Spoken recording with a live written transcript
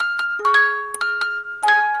Hi,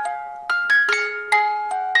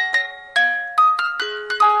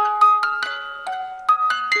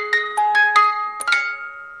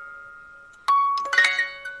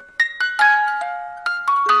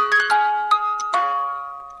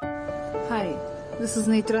 this is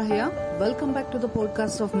Netra here. Welcome back to the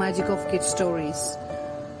podcast of Magic of Kids Stories.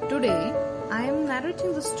 Today, I am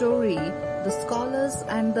narrating the story The Scholars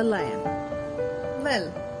and the Lion.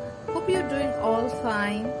 Well, hope you're doing all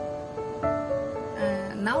fine.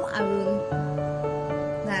 Now I will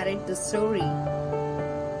narrate the story.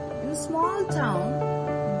 In a small town,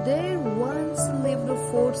 there once lived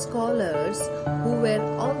four scholars who were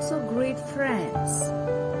also great friends.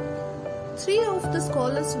 Three of the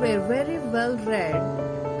scholars were very well read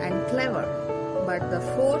and clever, but the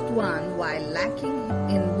fourth one, while lacking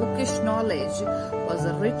in bookish knowledge, was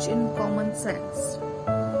rich in common sense.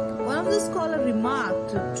 One of the scholars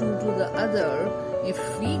remarked to the other, "If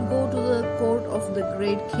we go to the court of the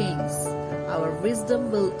great kings, our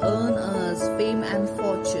wisdom will earn us fame and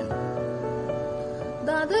fortune."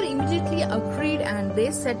 The other immediately agreed and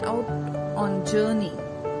they set out on journey.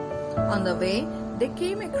 On the way, they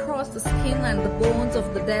came across the skin and the bones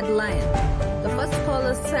of the dead lion. The first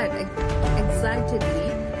scholar said excitedly,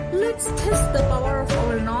 "Let's test the power of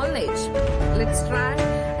our knowledge. Let's try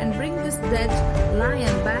and bring this dead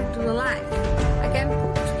lion back to the life. I can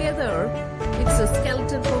put together its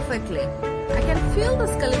skeleton perfectly. I can fill the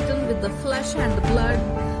skeleton with the flesh and the blood,"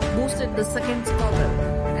 boosted the second scholar.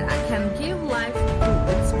 "And I can give life to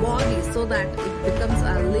its body so that it becomes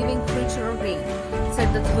a living creature again," said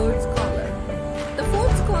the third scholar. The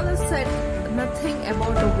fourth scholar said nothing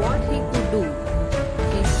about what he could do.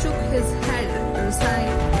 He shook his head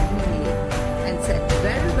resignedly and said,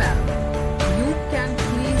 "Very well, you can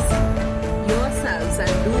please yourselves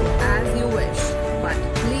and do as you wish, but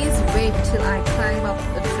please wait till I climb up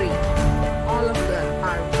the tree. All of them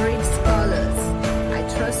are great scholars. I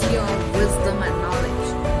trust your wisdom and knowledge.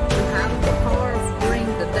 You have the power of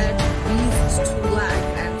bringing the dead beast to life,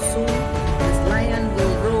 and soon this lion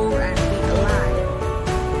will roar and be alive.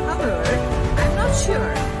 However, I'm not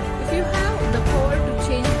sure if you have the power to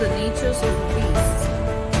change the natures of beasts.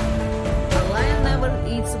 A lion never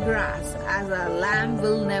eats grass, as a lamb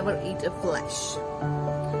will never eat a flesh."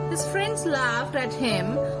 His friends laughed at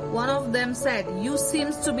him. One of them said, "You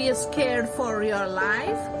seems to be scared for your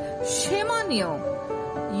life. Shame on you.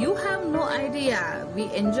 You have no idea.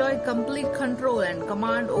 We enjoy complete control and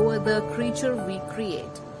command over the creature we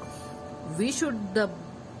create. We should the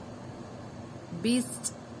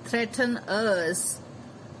beast threaten us,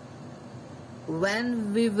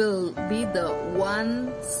 when we will be the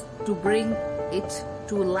ones to bring it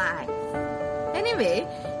to life. Anyway,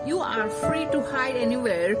 you are free to hide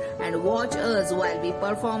anywhere and watch us while we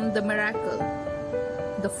perform the miracle."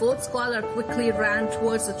 The fourth scholar quickly ran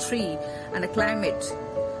towards the tree and climbed it,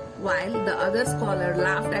 while the other scholar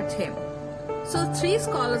laughed at him. So three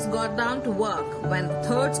scholars got down to work. When the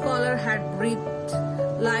third scholar had breathed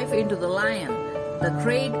life into the lion, the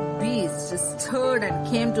great beast stirred and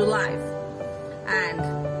came to life, and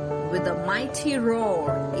with a mighty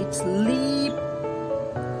roar, it leaped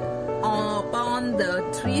upon the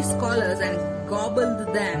three scholars and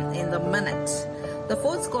gobbled them in the minute. The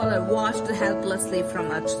fourth scholar watched helplessly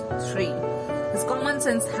from a tree. His common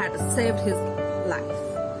sense had saved his life.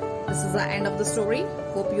 This is the end of the story.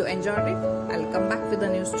 Hope you enjoyed it. I'll come back with a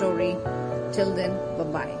new story. Till then,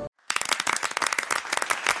 bye-bye.